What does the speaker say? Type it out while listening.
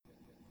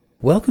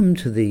Welcome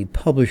to the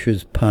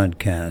Publishers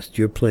Podcast,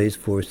 your place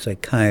for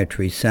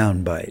psychiatry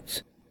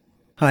soundbites.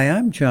 Hi,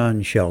 I'm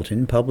John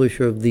Shelton,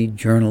 publisher of the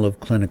Journal of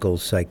Clinical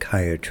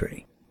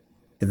Psychiatry.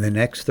 In the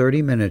next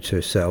 30 minutes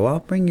or so, I'll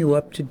bring you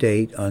up to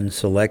date on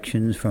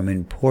selections from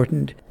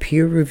important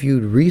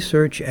peer-reviewed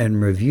research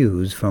and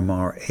reviews from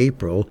our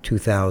April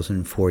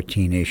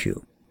 2014 issue.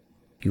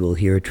 You will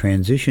hear a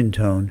transition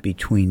tone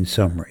between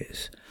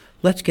summaries.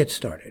 Let's get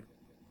started.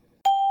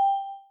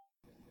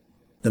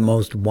 The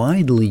most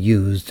widely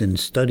used and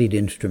studied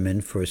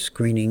instrument for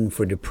screening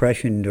for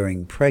depression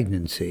during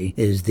pregnancy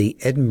is the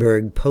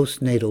Edinburgh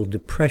Postnatal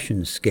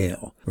Depression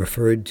Scale,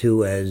 referred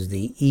to as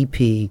the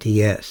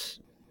EPDS.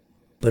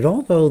 But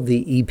although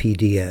the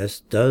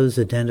EPDS does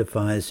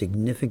identify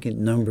significant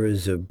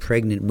numbers of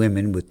pregnant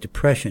women with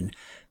depression,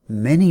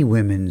 many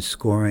women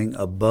scoring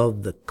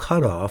above the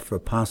cutoff for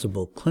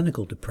possible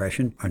clinical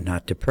depression are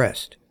not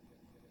depressed.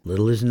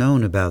 Little is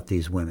known about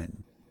these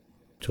women.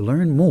 To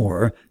learn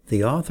more,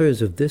 the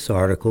authors of this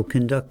article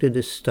conducted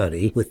a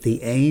study with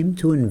the aim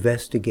to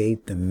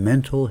investigate the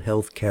mental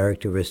health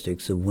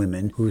characteristics of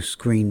women who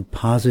screened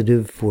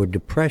positive for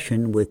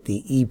depression with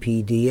the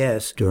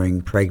EPDS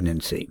during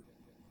pregnancy.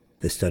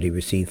 The study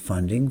received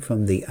funding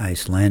from the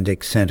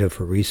Icelandic Center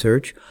for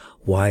Research,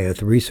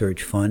 Wyeth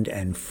Research Fund,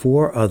 and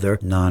 4 other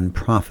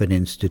nonprofit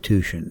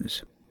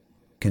institutions.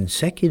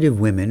 Consecutive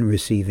women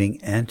receiving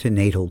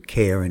antenatal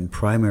care in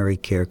primary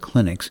care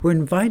clinics were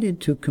invited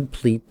to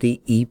complete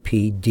the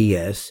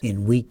EPDS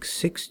in week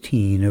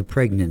 16 of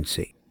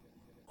pregnancy.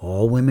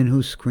 All women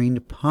who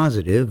screened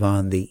positive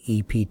on the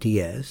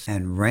EPDS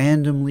and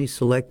randomly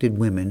selected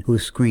women who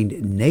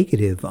screened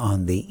negative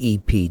on the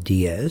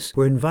EPDS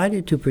were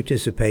invited to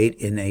participate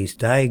in a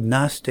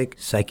diagnostic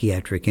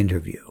psychiatric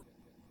interview.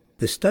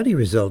 The study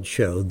results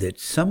showed that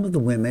some of the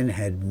women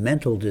had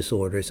mental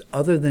disorders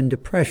other than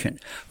depression,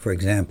 for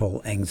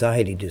example,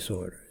 anxiety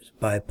disorders,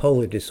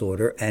 bipolar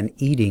disorder, and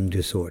eating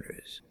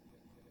disorders.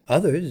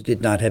 Others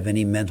did not have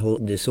any mental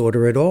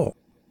disorder at all.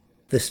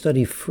 The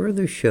study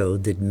further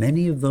showed that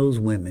many of those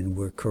women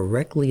were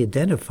correctly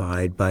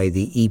identified by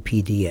the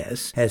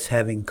EPDS as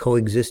having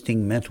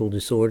coexisting mental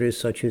disorders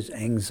such as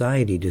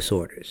anxiety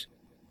disorders.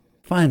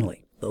 Finally,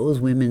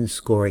 those women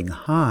scoring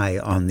high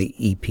on the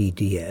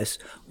EPDS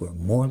were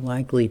more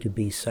likely to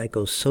be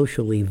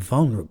psychosocially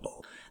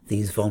vulnerable.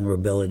 These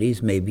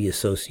vulnerabilities may be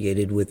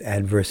associated with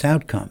adverse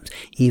outcomes,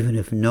 even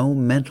if no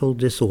mental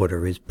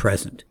disorder is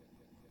present.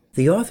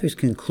 The authors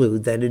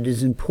conclude that it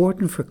is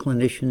important for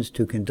clinicians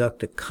to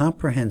conduct a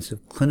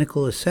comprehensive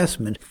clinical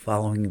assessment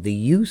following the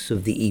use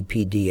of the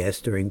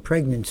EPDS during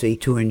pregnancy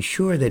to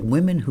ensure that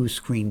women who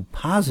screen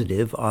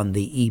positive on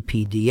the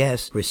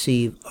EPDS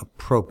receive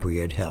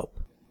appropriate help.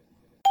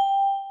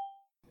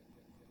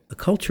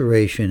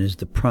 Acculturation is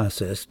the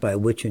process by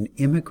which an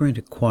immigrant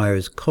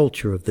acquires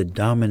culture of the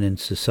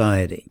dominant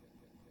society.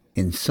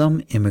 In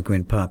some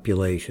immigrant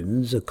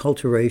populations,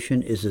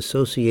 acculturation is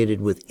associated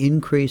with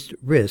increased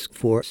risk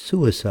for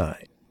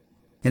suicide.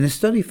 In a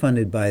study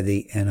funded by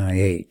the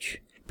NIH,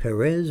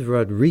 Perez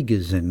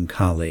Rodriguez and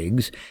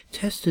colleagues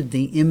tested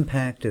the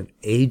impact of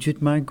age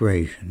at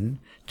migration,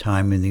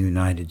 time in the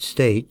United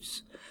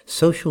States,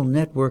 social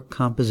network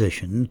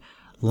composition,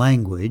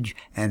 language,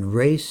 and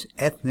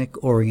race-ethnic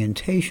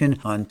orientation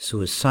on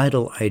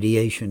suicidal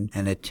ideation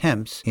and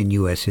attempts in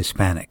U.S.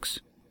 Hispanics.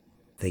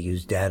 They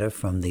used data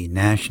from the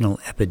National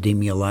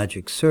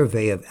Epidemiologic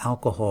Survey of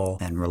Alcohol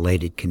and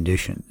Related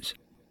Conditions.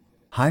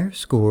 Higher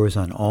scores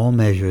on all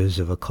measures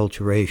of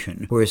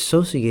acculturation were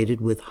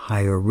associated with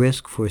higher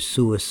risk for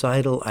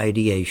suicidal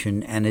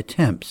ideation and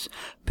attempts,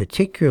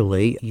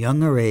 particularly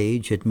younger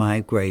age at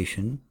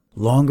migration,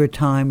 longer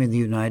time in the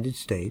United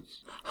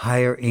States,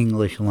 higher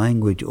English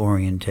language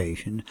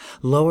orientation,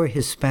 lower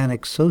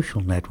Hispanic social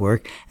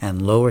network,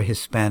 and lower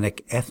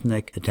Hispanic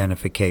ethnic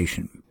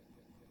identification.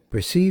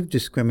 Perceived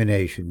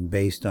discrimination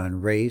based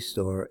on race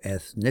or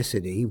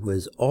ethnicity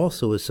was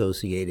also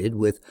associated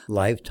with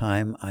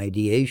lifetime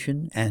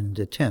ideation and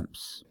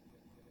attempts.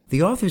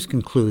 The authors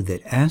conclude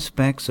that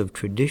aspects of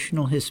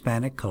traditional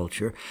Hispanic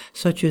culture,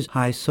 such as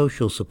high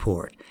social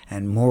support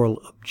and moral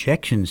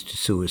objections to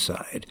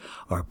suicide,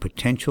 are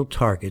potential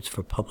targets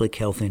for public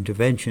health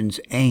interventions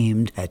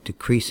aimed at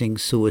decreasing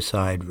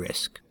suicide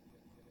risk.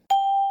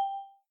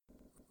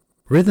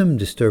 Rhythm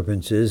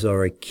disturbances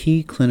are a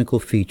key clinical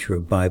feature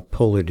of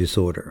bipolar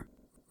disorder.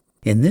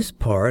 In this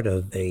part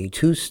of a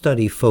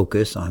 2-study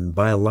focus on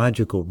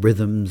biological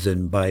rhythms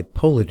and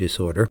bipolar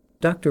disorder,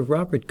 Dr.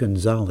 Robert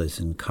Gonzalez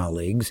and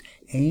colleagues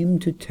aim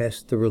to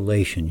test the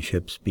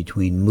relationships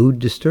between mood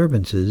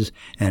disturbances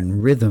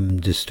and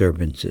rhythm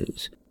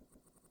disturbances.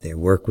 Their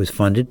work was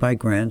funded by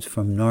grants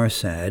from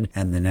NARSAD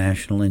and the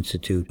National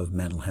Institute of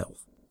Mental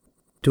Health.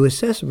 To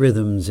assess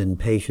rhythms in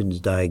patients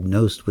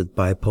diagnosed with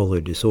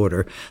bipolar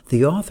disorder,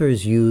 the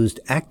authors used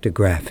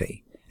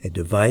actigraphy, a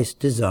device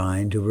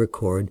designed to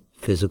record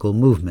physical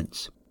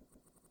movements.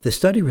 The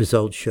study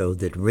results showed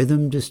that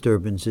rhythm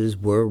disturbances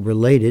were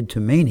related to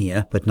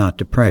mania but not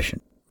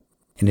depression.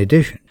 In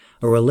addition,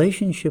 a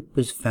relationship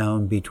was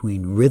found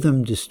between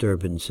rhythm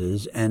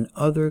disturbances and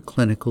other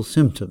clinical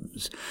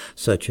symptoms,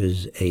 such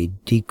as a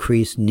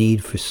decreased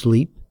need for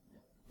sleep,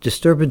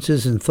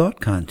 disturbances in thought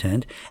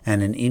content,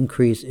 and an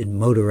increase in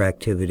motor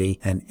activity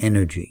and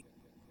energy.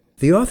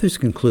 The authors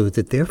conclude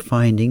that their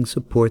findings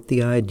support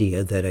the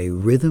idea that a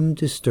rhythm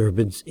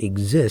disturbance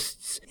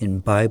exists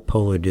in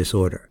bipolar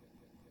disorder.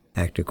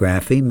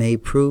 Actigraphy may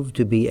prove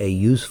to be a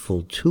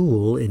useful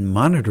tool in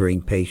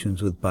monitoring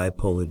patients with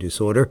bipolar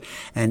disorder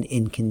and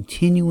in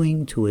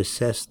continuing to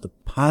assess the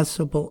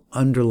possible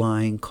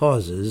underlying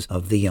causes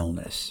of the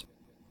illness.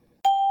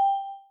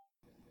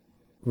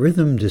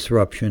 Rhythm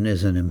disruption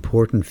is an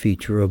important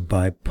feature of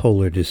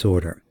bipolar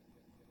disorder.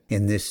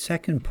 In this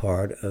second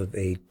part of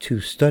a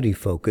two-study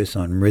focus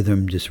on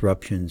rhythm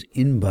disruptions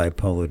in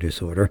bipolar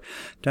disorder,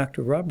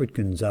 Dr. Robert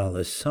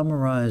Gonzalez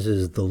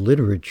summarizes the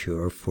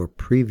literature for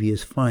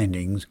previous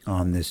findings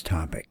on this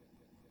topic.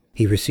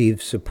 He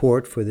received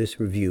support for this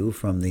review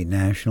from the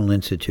National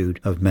Institute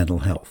of Mental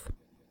Health.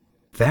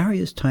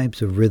 Various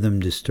types of rhythm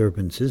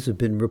disturbances have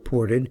been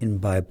reported in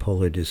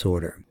bipolar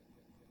disorder.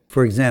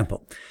 For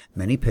example,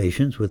 many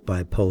patients with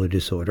bipolar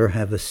disorder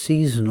have a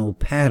seasonal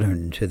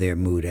pattern to their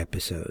mood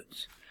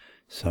episodes.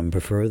 Some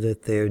prefer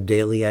that their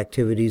daily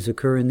activities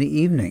occur in the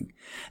evening,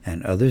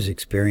 and others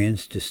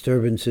experience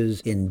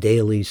disturbances in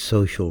daily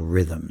social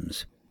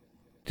rhythms.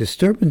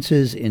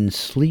 Disturbances in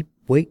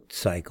sleep-wake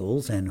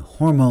cycles and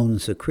hormone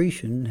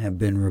secretion have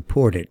been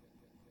reported.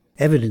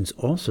 Evidence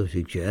also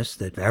suggests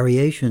that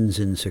variations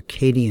in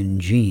circadian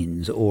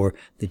genes, or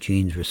the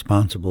genes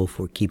responsible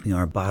for keeping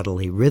our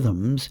bodily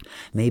rhythms,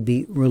 may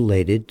be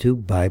related to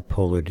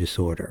bipolar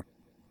disorder.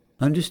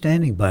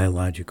 Understanding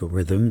biological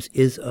rhythms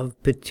is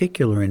of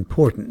particular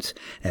importance,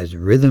 as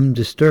rhythm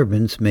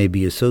disturbance may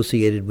be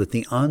associated with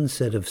the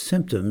onset of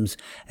symptoms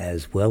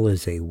as well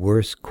as a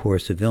worse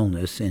course of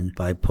illness in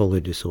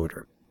bipolar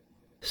disorder.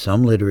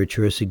 Some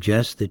literature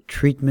suggests that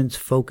treatments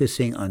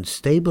focusing on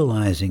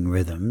stabilizing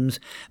rhythms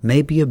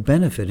may be a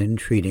benefit in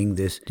treating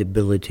this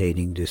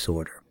debilitating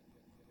disorder.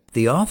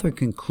 The author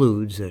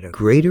concludes that a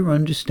greater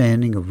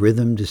understanding of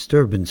rhythm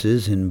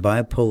disturbances in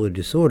bipolar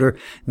disorder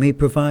may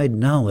provide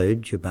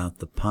knowledge about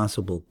the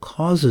possible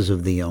causes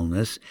of the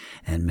illness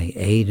and may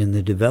aid in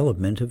the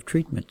development of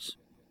treatments.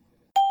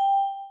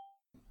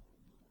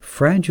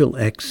 Fragile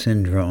X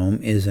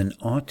syndrome is an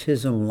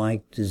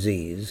autism-like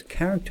disease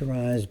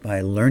characterized by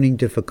learning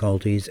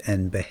difficulties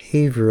and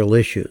behavioral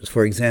issues,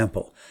 for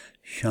example,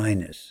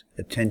 shyness,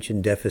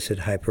 attention deficit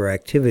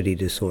hyperactivity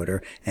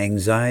disorder,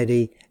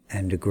 anxiety,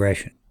 and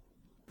aggression.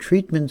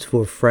 Treatments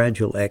for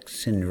Fragile X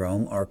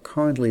syndrome are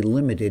currently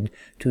limited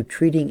to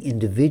treating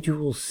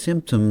individual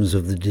symptoms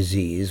of the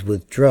disease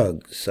with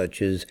drugs such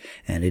as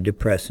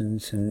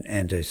antidepressants and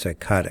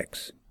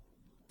antipsychotics.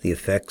 The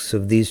effects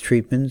of these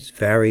treatments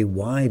vary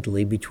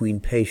widely between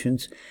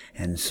patients,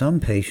 and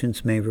some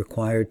patients may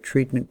require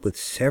treatment with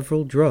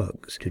several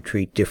drugs to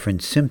treat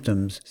different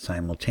symptoms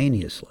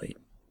simultaneously.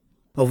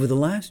 Over the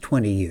last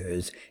 20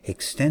 years,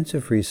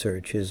 extensive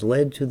research has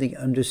led to the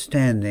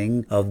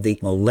understanding of the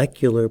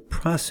molecular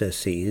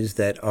processes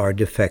that are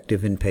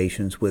defective in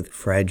patients with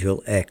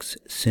Fragile X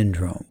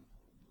syndrome.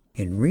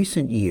 In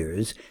recent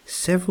years,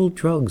 several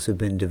drugs have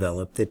been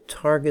developed that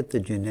target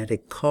the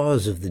genetic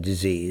cause of the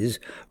disease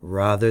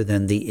rather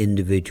than the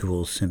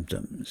individual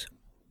symptoms.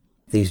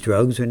 These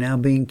drugs are now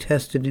being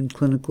tested in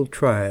clinical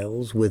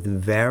trials with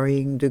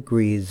varying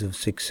degrees of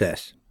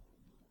success.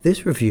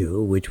 This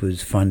review, which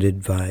was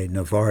funded by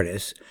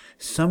Novartis,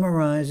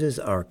 summarizes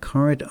our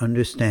current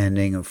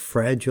understanding of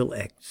Fragile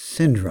X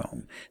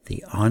syndrome,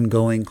 the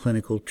ongoing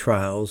clinical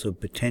trials of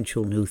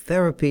potential new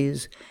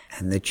therapies,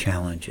 and the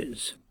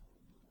challenges.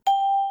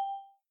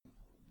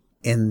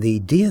 In the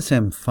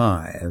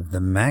DSM-5, the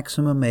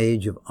maximum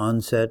age of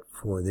onset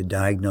for the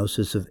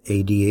diagnosis of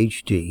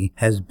ADHD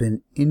has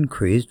been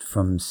increased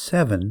from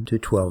 7 to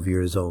 12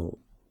 years old.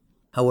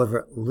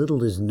 However,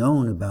 little is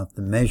known about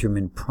the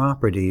measurement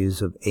properties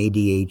of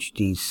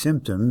ADHD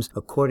symptoms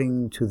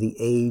according to the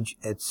age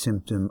at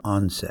symptom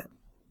onset.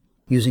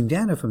 Using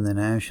data from the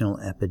National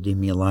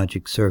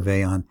Epidemiologic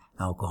Survey on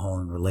Alcohol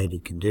and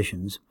Related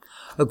Conditions,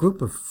 a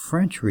group of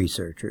French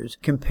researchers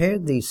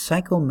compared the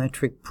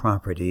psychometric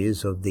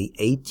properties of the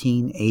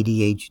 18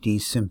 ADHD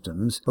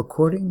symptoms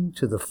according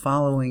to the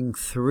following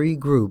three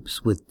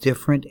groups with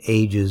different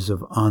ages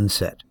of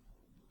onset: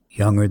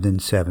 younger than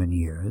 7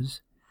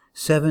 years,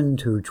 7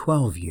 to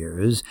 12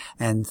 years,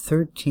 and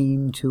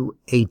 13 to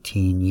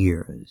 18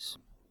 years.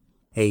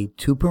 A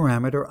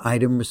two-parameter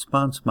item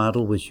response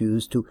model was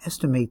used to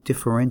estimate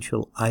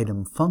differential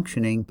item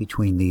functioning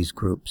between these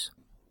groups.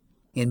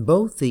 In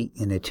both the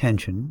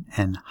inattention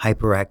and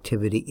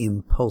hyperactivity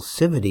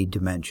impulsivity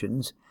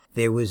dimensions,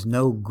 there was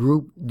no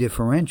group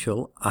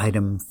differential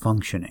item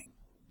functioning.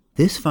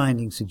 This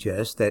finding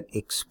suggests that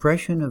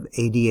expression of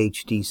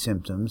ADHD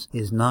symptoms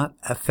is not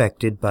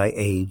affected by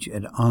age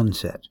and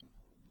onset.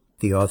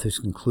 The authors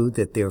conclude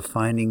that their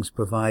findings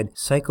provide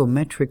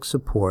psychometric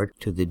support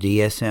to the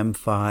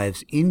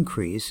DSM-5's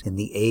increase in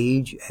the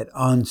age at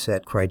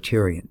onset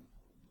criterion.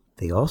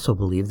 They also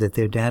believe that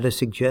their data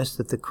suggests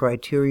that the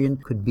criterion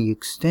could be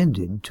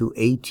extended to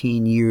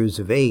 18 years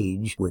of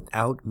age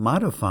without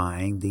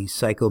modifying the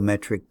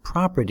psychometric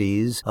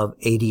properties of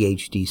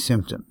ADHD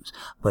symptoms,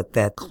 but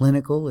that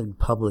clinical and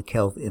public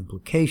health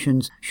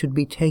implications should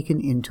be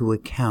taken into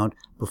account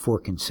before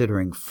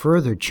considering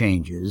further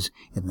changes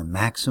in the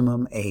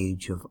maximum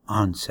age of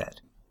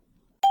onset.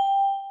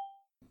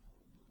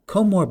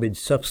 Comorbid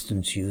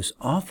substance use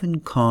often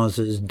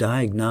causes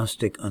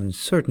diagnostic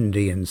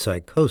uncertainty in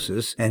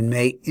psychosis and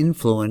may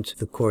influence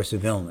the course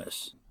of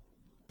illness.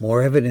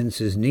 More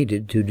evidence is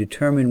needed to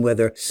determine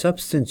whether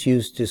substance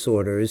use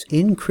disorders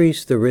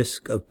increase the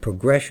risk of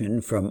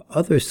progression from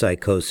other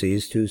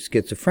psychoses to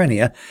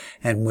schizophrenia,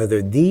 and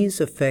whether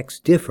these effects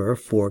differ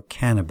for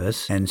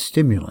cannabis and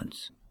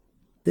stimulants.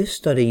 This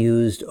study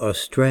used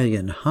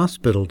Australian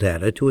hospital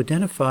data to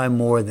identify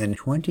more than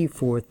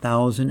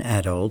 24,000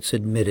 adults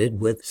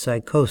admitted with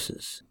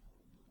psychosis.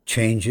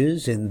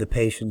 Changes in the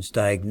patient's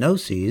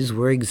diagnoses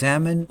were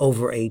examined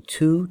over a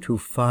 2 to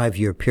 5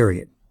 year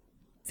period.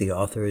 The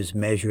authors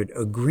measured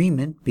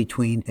agreement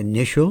between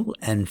initial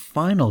and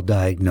final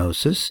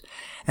diagnosis,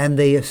 and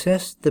they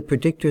assessed the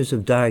predictors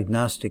of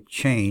diagnostic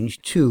change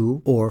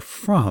to or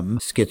from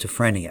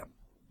schizophrenia.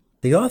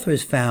 The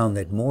authors found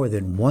that more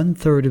than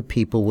 1/3 of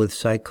people with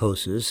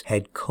psychosis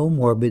had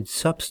comorbid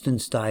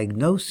substance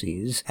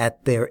diagnoses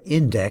at their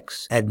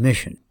index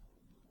admission.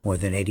 More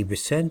than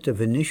 80% of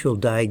initial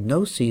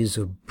diagnoses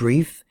of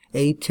brief,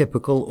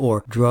 atypical,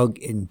 or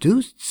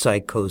drug-induced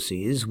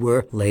psychoses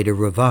were later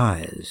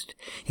revised,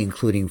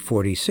 including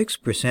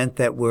 46%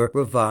 that were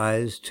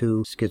revised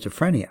to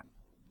schizophrenia.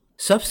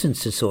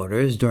 Substance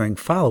disorders during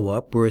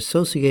follow-up were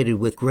associated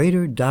with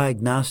greater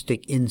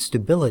diagnostic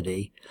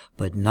instability,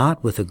 but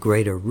not with a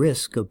greater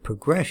risk of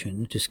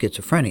progression to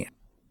schizophrenia.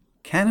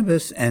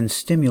 Cannabis and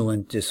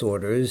stimulant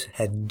disorders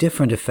had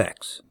different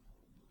effects.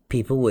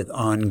 People with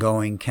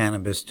ongoing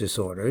cannabis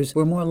disorders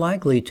were more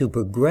likely to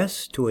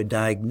progress to a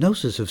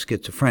diagnosis of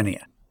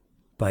schizophrenia.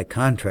 By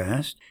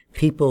contrast,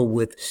 people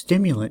with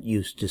stimulant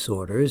use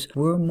disorders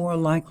were more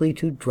likely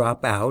to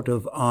drop out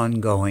of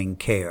ongoing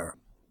care.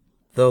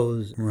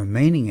 Those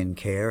remaining in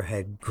care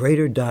had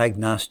greater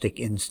diagnostic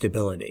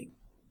instability.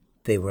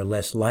 They were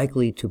less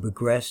likely to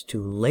progress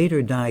to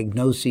later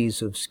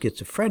diagnoses of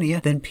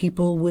schizophrenia than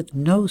people with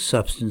no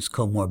substance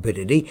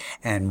comorbidity,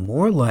 and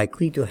more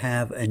likely to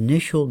have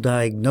initial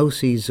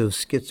diagnoses of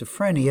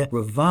schizophrenia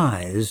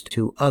revised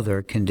to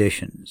other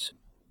conditions.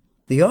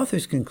 The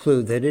authors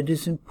conclude that it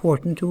is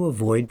important to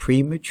avoid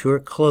premature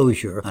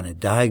closure on a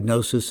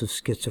diagnosis of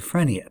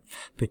schizophrenia,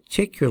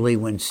 particularly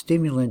when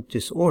stimulant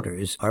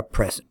disorders are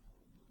present.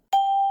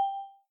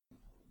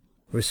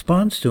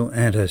 Response to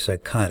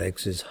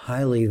antipsychotics is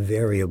highly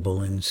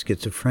variable in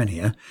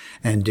schizophrenia,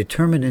 and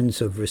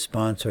determinants of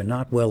response are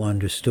not well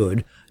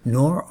understood,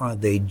 nor are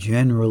they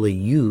generally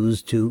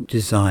used to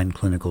design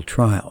clinical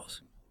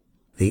trials.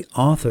 The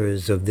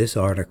authors of this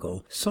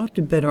article sought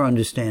to better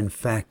understand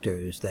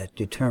factors that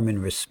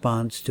determine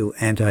response to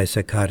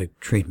antipsychotic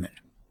treatment.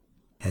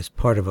 As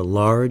part of a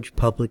large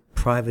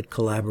public-private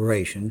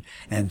collaboration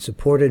and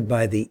supported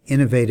by the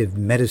Innovative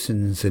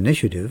Medicines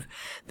Initiative,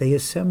 they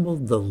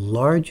assembled the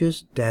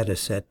largest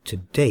dataset to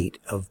date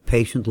of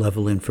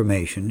patient-level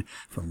information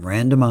from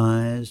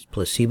randomized,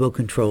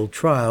 placebo-controlled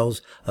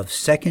trials of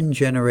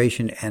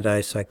second-generation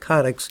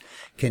antipsychotics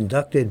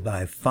conducted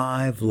by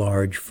 5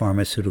 large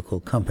pharmaceutical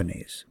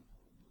companies.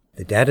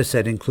 The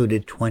dataset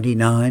included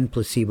 29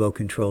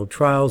 placebo-controlled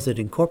trials that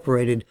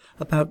incorporated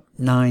about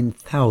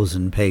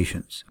 9,000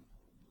 patients.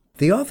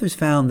 The authors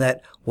found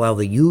that while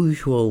the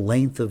usual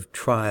length of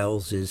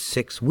trials is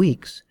 6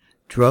 weeks,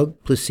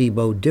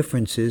 drug-placebo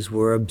differences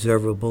were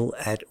observable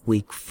at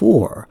week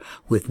 4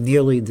 with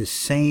nearly the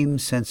same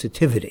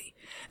sensitivity,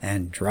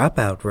 and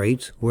dropout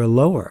rates were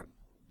lower.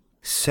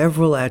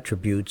 Several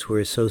attributes were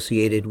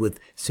associated with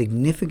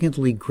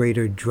significantly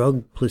greater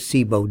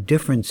drug-placebo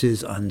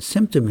differences on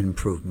symptom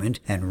improvement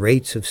and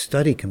rates of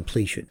study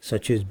completion,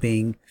 such as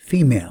being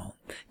female,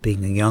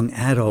 being a young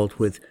adult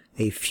with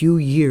a few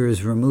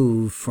years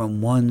removed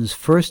from one's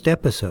first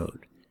episode,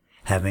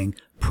 having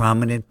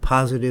prominent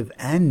positive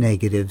and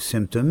negative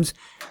symptoms,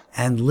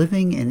 and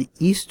living in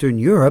Eastern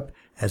Europe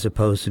as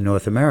opposed to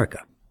North America.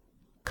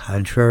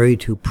 Contrary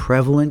to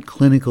prevalent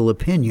clinical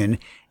opinion,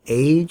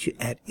 age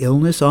at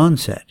illness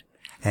onset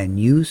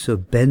and use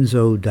of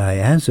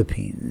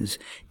benzodiazepines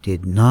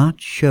did not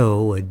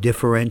show a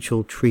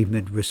differential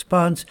treatment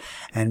response,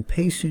 and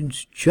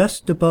patients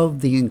just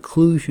above the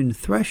inclusion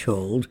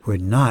threshold were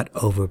not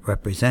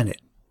overrepresented.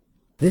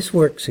 This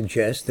work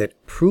suggests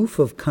that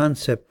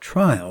proof-of-concept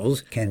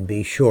trials can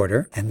be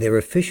shorter and their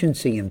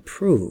efficiency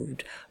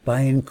improved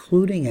by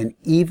including an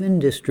even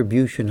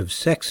distribution of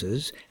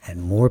sexes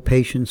and more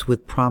patients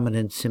with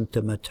prominent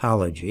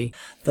symptomatology,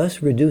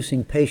 thus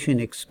reducing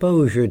patient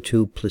exposure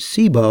to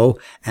placebo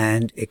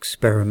and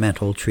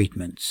experimental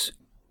treatments.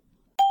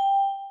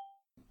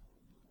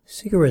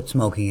 Cigarette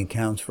smoking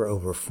accounts for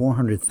over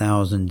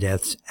 400,000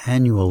 deaths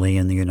annually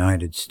in the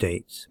United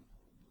States.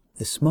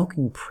 The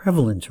smoking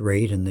prevalence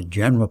rate in the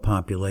general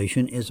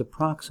population is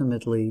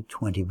approximately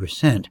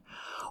 20%,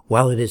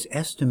 while it is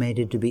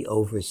estimated to be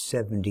over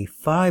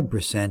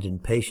 75% in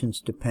patients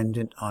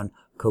dependent on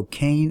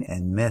cocaine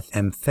and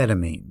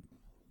methamphetamine.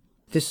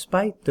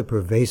 Despite the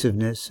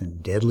pervasiveness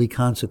and deadly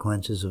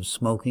consequences of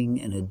smoking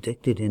in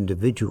addicted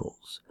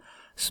individuals,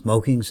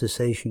 smoking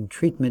cessation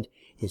treatment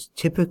is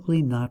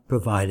typically not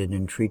provided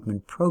in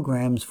treatment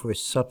programs for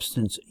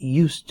substance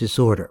use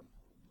disorder.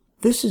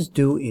 This is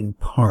due in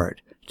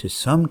part to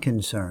some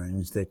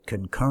concerns that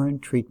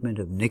concurrent treatment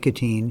of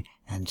nicotine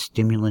and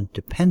stimulant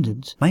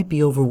dependence might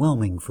be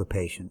overwhelming for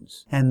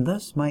patients, and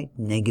thus might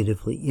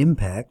negatively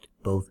impact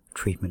both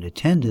treatment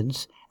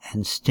attendance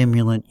and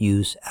stimulant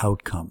use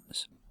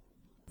outcomes.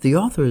 The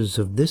authors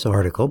of this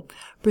article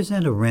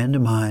present a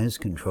randomized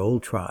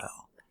controlled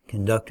trial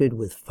conducted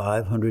with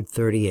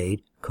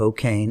 538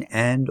 cocaine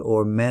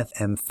and/or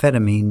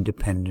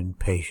methamphetamine-dependent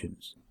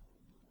patients.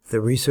 The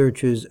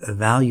researchers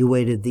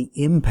evaluated the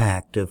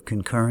impact of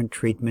concurrent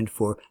treatment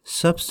for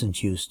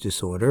substance use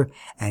disorder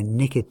and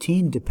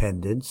nicotine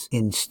dependence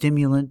in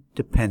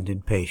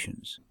stimulant-dependent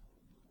patients.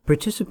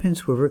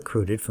 Participants were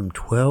recruited from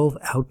 12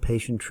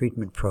 outpatient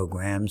treatment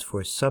programs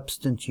for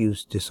substance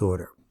use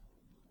disorder.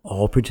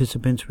 All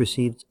participants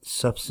received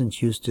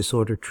substance use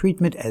disorder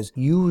treatment as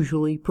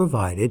usually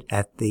provided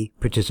at the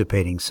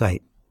participating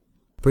site.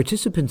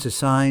 Participants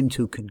assigned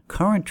to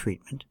concurrent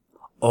treatment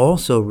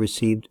also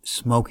received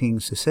smoking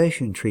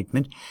cessation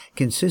treatment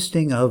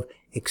consisting of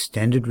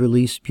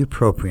extended-release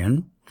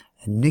bupropion,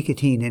 a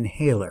nicotine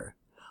inhaler,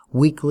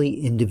 weekly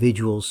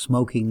individual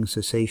smoking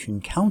cessation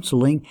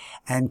counseling,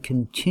 and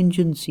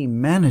contingency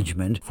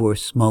management for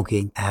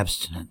smoking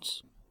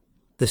abstinence.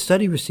 The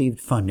study received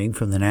funding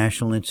from the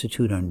National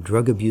Institute on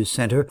Drug Abuse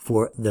Center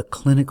for the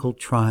Clinical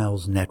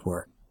Trials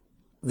Network.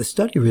 The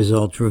study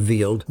results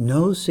revealed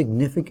no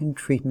significant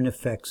treatment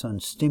effects on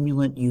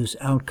stimulant use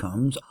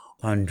outcomes,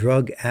 on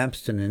drug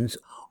abstinence,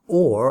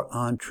 or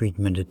on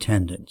treatment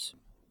attendance.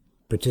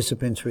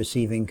 Participants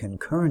receiving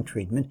concurrent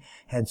treatment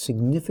had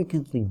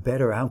significantly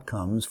better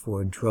outcomes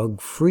for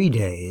drug-free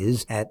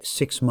days at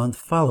 6-month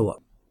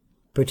follow-up.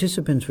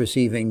 Participants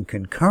receiving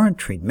concurrent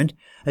treatment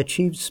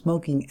achieved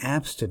smoking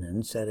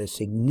abstinence at a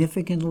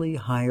significantly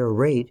higher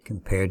rate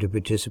compared to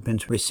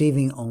participants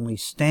receiving only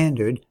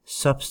standard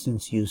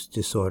substance use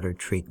disorder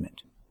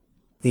treatment.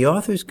 The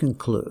authors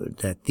conclude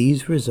that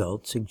these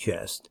results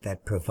suggest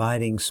that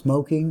providing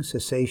smoking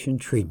cessation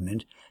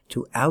treatment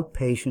to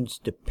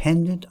outpatients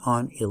dependent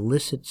on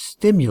illicit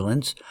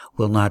stimulants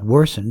will not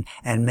worsen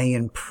and may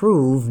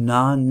improve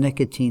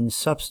non-nicotine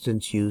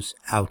substance use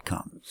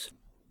outcomes.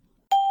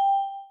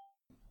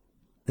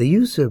 The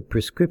use of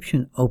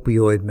prescription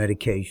opioid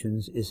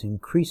medications is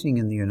increasing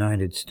in the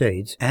United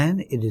States, and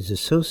it is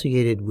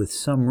associated with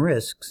some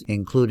risks,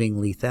 including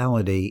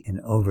lethality and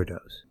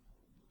overdose.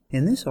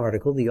 In this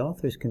article, the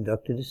authors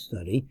conducted a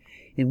study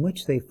in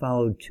which they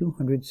followed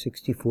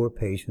 264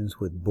 patients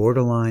with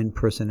borderline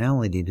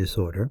personality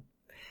disorder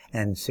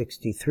and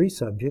 63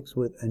 subjects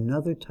with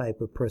another type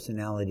of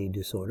personality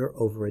disorder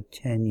over a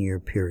 10-year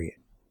period.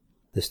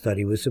 The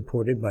study was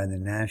supported by the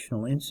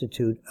National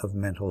Institute of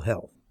Mental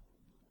Health.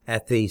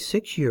 At the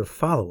 6-year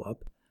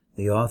follow-up,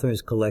 the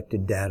authors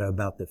collected data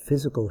about the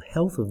physical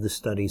health of the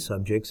study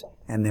subjects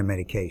and their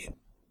medication.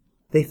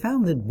 They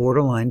found that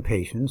borderline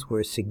patients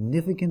were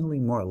significantly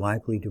more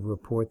likely to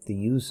report the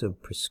use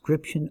of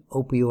prescription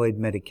opioid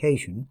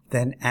medication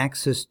than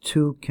Axis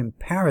II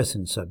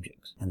comparison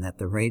subjects, and that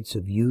the rates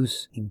of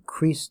use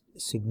increased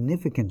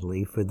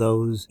significantly for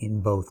those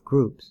in both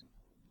groups.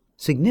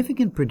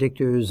 Significant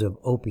predictors of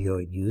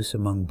opioid use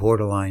among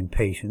borderline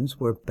patients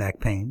were back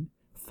pain,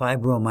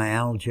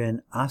 fibromyalgia,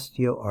 and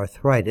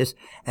osteoarthritis,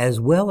 as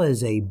well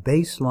as a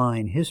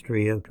baseline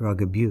history of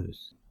drug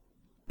abuse.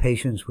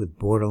 Patients with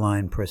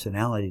borderline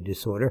personality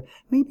disorder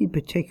may be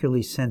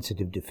particularly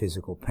sensitive to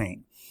physical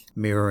pain,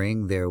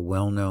 mirroring their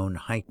well-known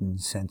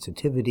heightened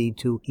sensitivity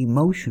to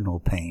emotional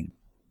pain.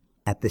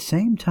 At the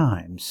same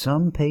time,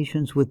 some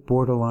patients with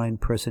borderline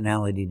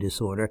personality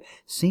disorder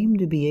seem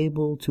to be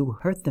able to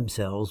hurt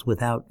themselves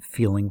without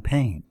feeling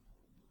pain.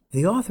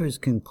 The authors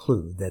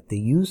conclude that the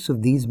use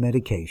of these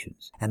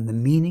medications and the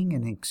meaning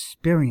and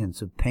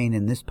experience of pain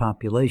in this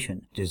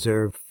population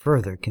deserve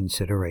further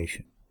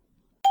consideration.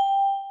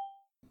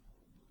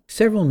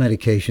 Several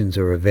medications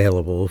are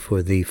available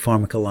for the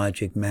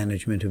pharmacologic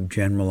management of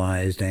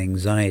generalized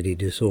anxiety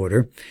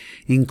disorder,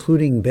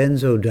 including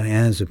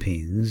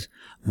benzodiazepines,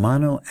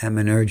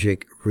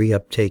 monoaminergic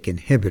reuptake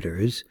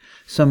inhibitors,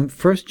 some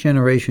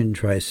first-generation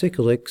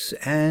tricyclics,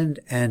 and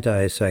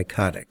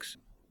antipsychotics.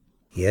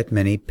 Yet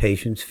many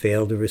patients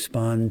fail to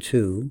respond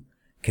to,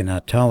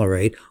 cannot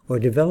tolerate, or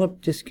develop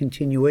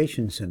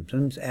discontinuation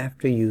symptoms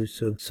after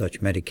use of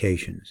such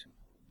medications.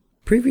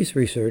 Previous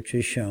research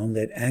has shown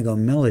that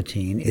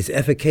agomelatine is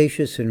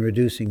efficacious in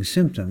reducing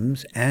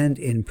symptoms and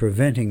in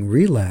preventing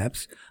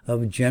relapse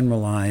of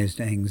generalized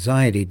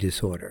anxiety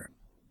disorder.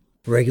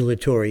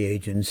 Regulatory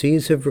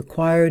agencies have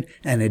required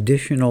an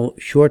additional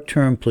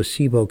short-term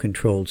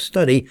placebo-controlled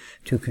study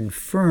to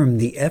confirm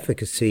the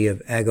efficacy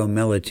of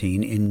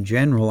agomelatine in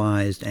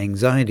generalized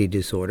anxiety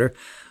disorder,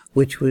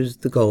 which was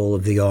the goal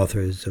of the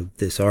authors of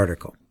this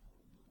article.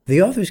 The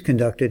authors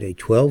conducted a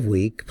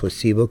 12-week,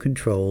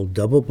 placebo-controlled,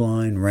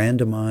 double-blind,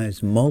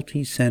 randomized,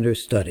 multi-center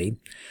study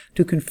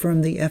to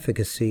confirm the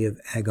efficacy of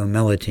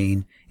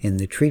agomelatine in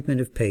the treatment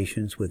of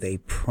patients with a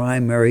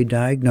primary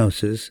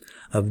diagnosis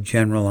of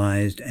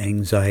generalized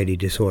anxiety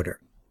disorder.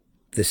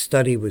 The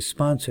study was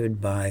sponsored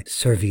by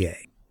Servier.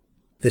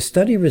 The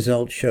study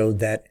results showed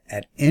that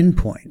at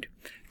endpoint,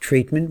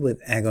 treatment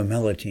with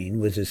agomelatine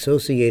was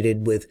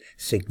associated with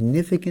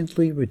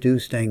significantly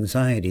reduced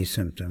anxiety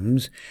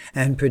symptoms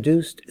and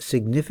produced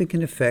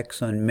significant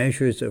effects on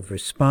measures of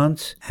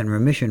response and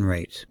remission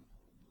rates.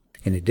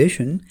 In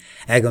addition,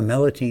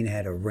 agomelatine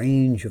had a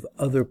range of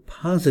other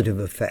positive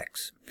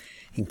effects,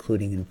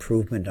 including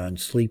improvement on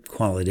sleep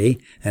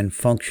quality and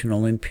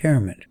functional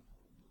impairment.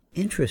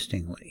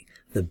 Interestingly,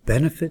 the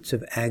benefits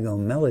of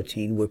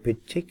agomelatine were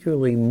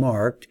particularly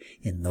marked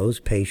in those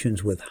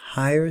patients with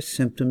higher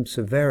symptom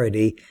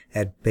severity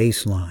at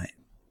baseline.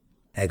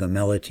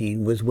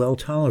 Agomelatine was well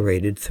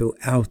tolerated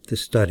throughout the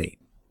study.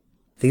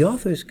 The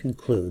authors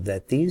conclude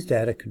that these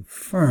data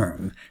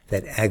confirm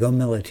that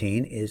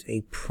agomelatine is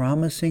a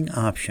promising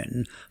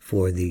option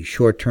for the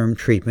short-term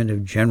treatment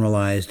of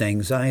generalized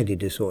anxiety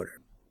disorder.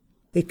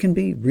 It can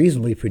be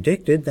reasonably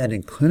predicted that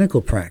in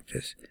clinical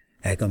practice,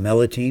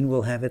 agomelatine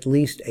will have at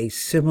least a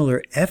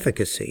similar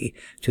efficacy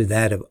to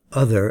that of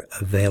other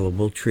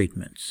available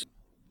treatments.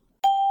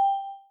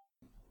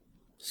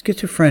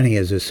 Schizophrenia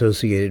is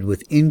associated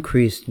with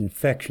increased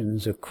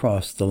infections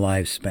across the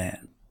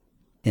lifespan.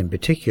 In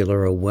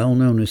particular, a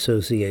well-known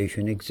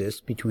association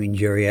exists between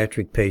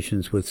geriatric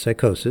patients with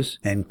psychosis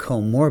and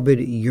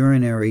comorbid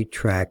urinary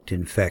tract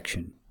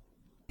infection.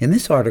 In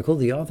this article,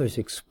 the authors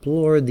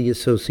explored the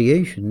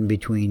association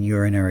between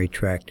urinary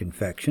tract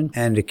infection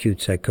and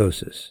acute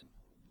psychosis.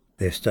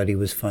 Their study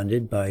was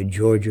funded by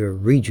Georgia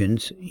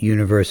Regents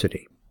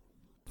University.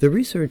 The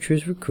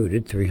researchers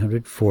recruited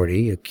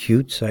 340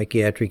 acute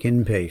psychiatric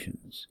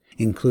inpatients,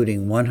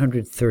 including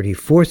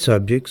 134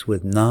 subjects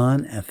with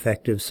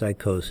non-affective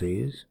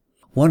psychoses,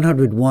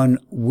 101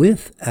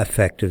 with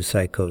affective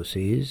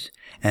psychoses,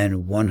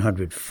 and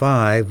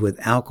 105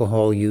 with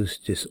alcohol use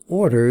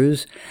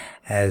disorders,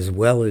 as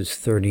well as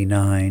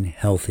 39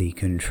 healthy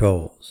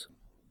controls.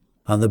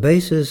 On the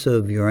basis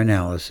of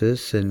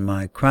urinalysis and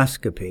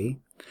microscopy,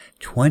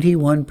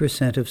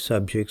 21% of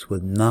subjects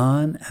with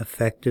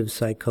non-affective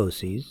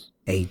psychoses,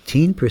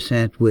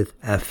 18% with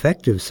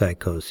affective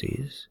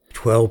psychoses,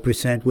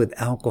 12% with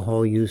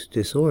alcohol use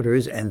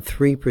disorders, and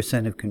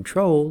 3% of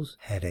controls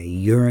had a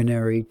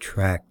urinary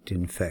tract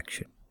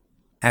infection.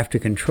 After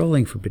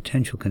controlling for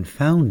potential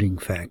confounding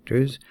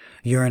factors,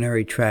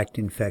 urinary tract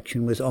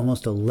infection was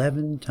almost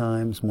 11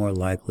 times more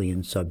likely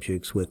in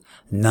subjects with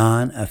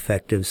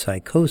non-affective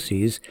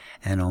psychoses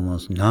and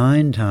almost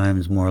 9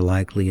 times more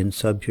likely in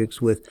subjects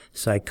with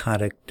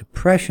psychotic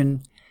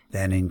depression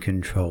than in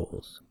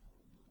controls.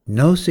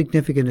 No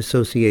significant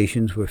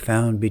associations were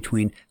found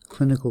between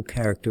clinical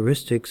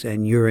characteristics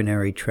and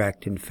urinary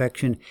tract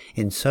infection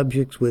in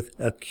subjects with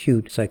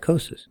acute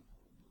psychosis.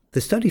 The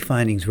study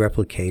findings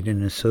replicate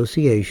an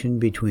association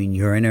between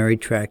urinary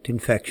tract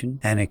infection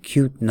and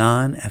acute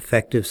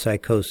non-affective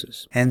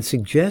psychosis and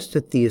suggest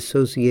that the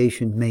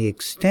association may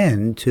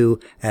extend to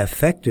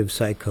affective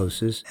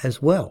psychosis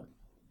as well.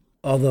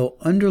 Although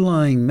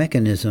underlying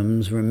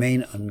mechanisms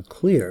remain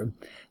unclear,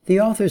 the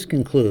authors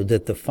conclude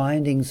that the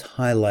findings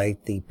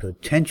highlight the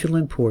potential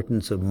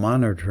importance of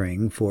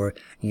monitoring for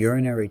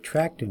urinary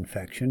tract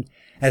infection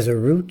as a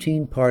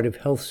routine part of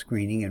health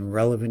screening in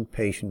relevant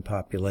patient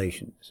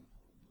populations.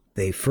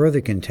 They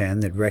further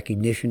contend that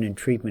recognition and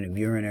treatment of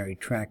urinary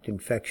tract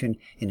infection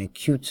in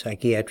acute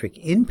psychiatric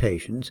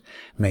inpatients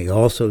may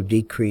also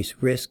decrease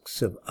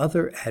risks of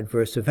other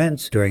adverse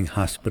events during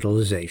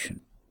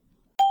hospitalization.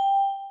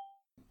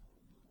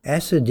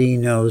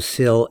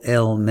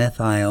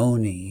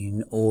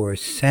 Acidosyl-L-methionine, or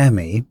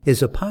SAMI,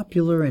 is a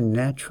popular and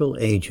natural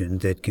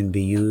agent that can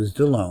be used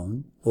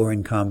alone or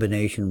in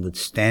combination with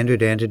standard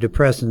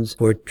antidepressants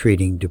for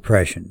treating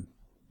depression.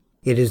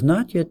 It has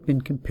not yet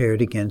been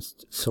compared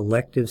against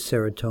selective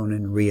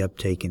serotonin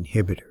reuptake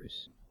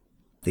inhibitors.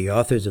 The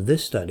authors of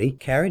this study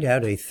carried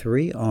out a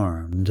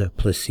 3-armed,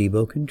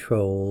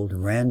 placebo-controlled,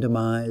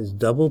 randomized,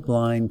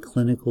 double-blind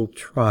clinical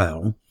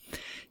trial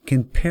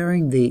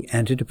comparing the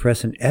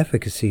antidepressant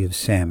efficacy of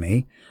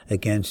SAMI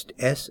against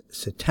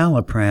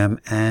escitalopram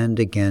and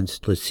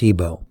against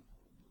placebo.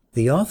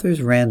 The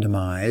authors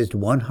randomized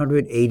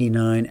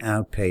 189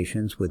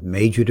 outpatients with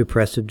major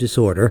depressive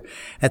disorder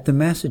at the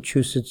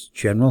Massachusetts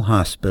General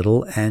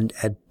Hospital and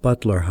at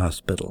Butler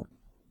Hospital.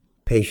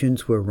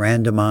 Patients were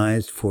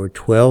randomized for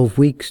 12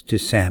 weeks to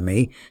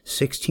SAMI,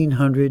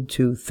 1,600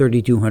 to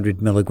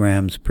 3,200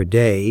 milligrams per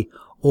day,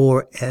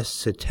 or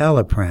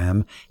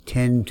escitalopram,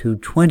 10 to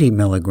 20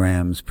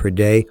 milligrams per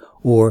day,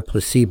 or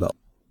placebo.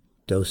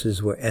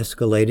 Doses were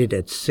escalated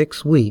at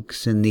 6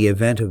 weeks in the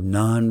event of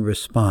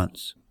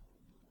non-response.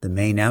 The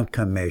main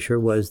outcome measure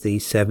was the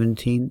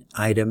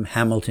 17-item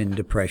Hamilton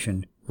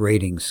Depression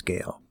Rating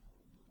Scale.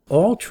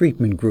 All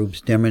treatment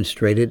groups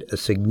demonstrated a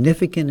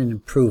significant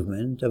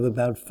improvement of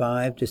about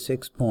 5 to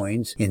 6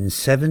 points in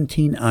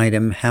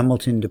 17-item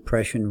Hamilton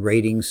Depression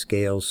Rating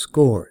Scale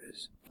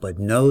scores, but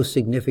no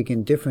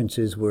significant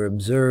differences were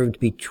observed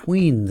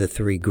between the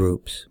three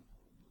groups.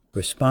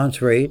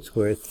 Response rates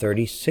were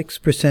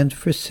 36%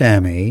 for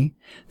SAMI,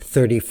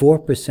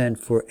 34%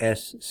 for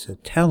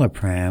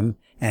escitalopram,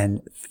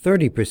 and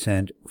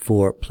 30%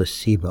 for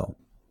placebo.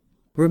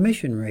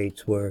 Remission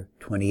rates were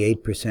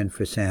 28%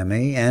 for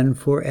SAMI and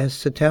for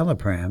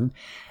escitalopram,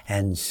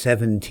 and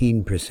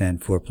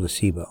 17% for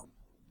placebo.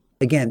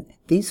 Again,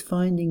 these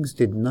findings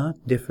did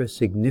not differ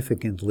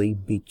significantly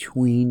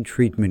between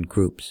treatment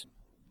groups.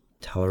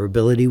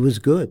 Tolerability was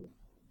good.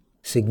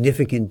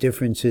 Significant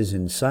differences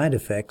in side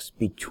effects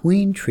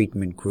between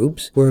treatment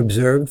groups were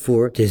observed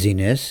for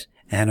dizziness,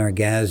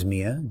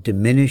 anorgasmia,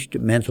 diminished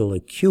mental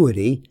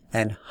acuity,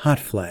 and hot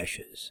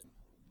flashes.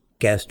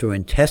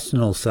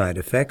 Gastrointestinal side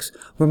effects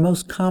were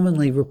most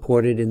commonly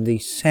reported in the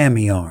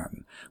SAMI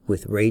arm,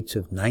 with rates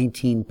of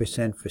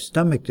 19% for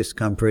stomach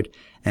discomfort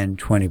and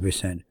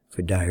 20%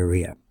 for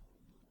diarrhea.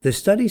 The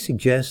study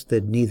suggests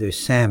that neither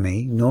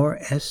SAMI nor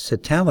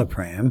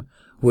escitalopram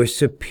were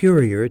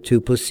superior to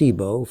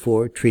placebo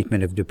for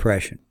treatment of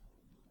depression.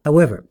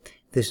 However,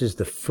 this is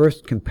the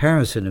first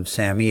comparison of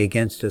SAMI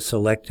against a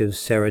selective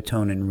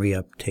serotonin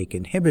reuptake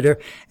inhibitor,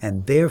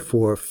 and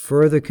therefore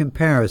further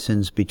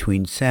comparisons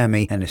between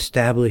SAMI and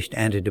established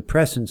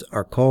antidepressants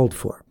are called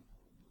for.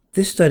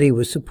 This study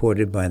was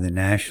supported by the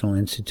National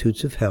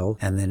Institutes of Health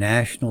and the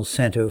National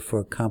Center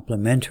for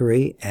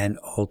Complementary and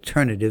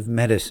Alternative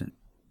Medicine.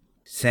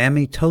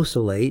 SAMI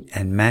tosylate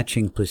and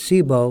matching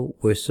placebo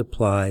were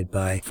supplied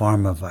by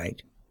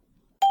Pharmavite.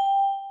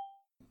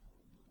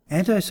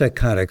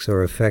 Antipsychotics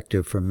are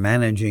effective for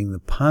managing the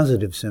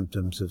positive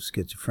symptoms of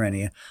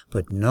schizophrenia,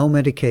 but no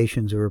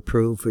medications are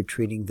approved for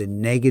treating the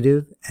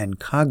negative and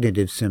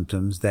cognitive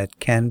symptoms that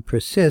can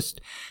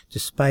persist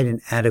despite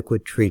an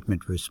adequate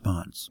treatment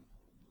response.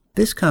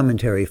 This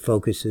commentary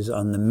focuses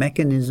on the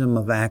mechanism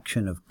of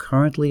action of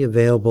currently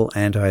available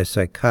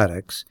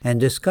antipsychotics and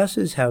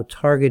discusses how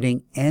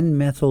targeting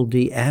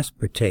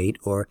N-methyl-D-aspartate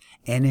or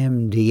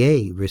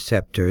NMDA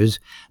receptors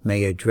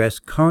may address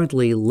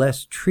currently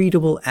less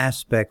treatable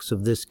aspects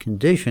of this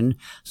condition,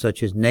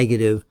 such as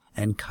negative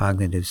and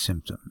cognitive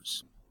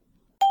symptoms.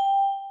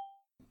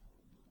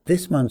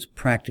 This month's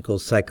Practical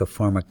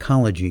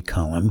Psychopharmacology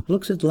column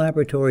looks at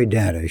laboratory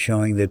data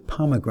showing that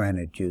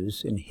pomegranate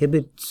juice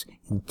inhibits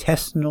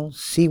intestinal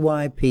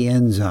CYP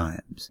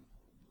enzymes.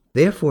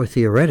 Therefore,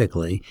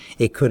 theoretically,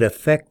 it could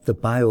affect the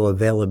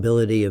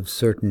bioavailability of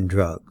certain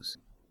drugs.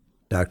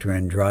 Dr.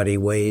 Andrade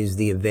weighs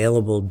the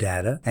available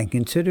data and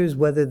considers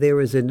whether there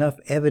is enough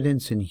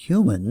evidence in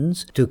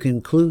humans to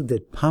conclude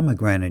that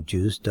pomegranate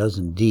juice does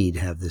indeed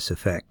have this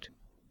effect.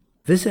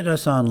 Visit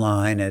us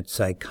online at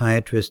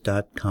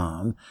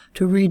psychiatrist.com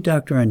to read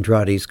Dr.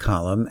 Andrade's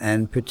column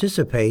and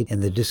participate in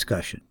the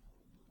discussion.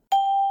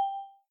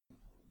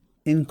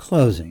 In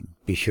closing,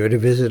 be sure to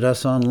visit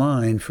us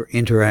online for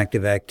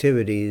interactive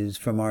activities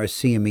from our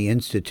CME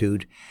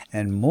Institute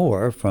and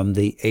more from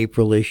the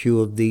April issue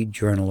of the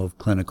Journal of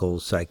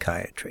Clinical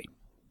Psychiatry.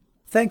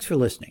 Thanks for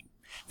listening.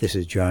 This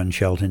is John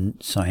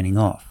Shelton signing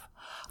off.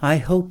 I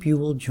hope you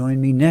will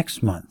join me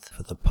next month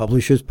for the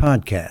Publishers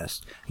Podcast,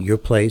 your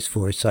place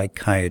for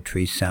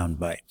psychiatry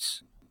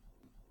soundbites.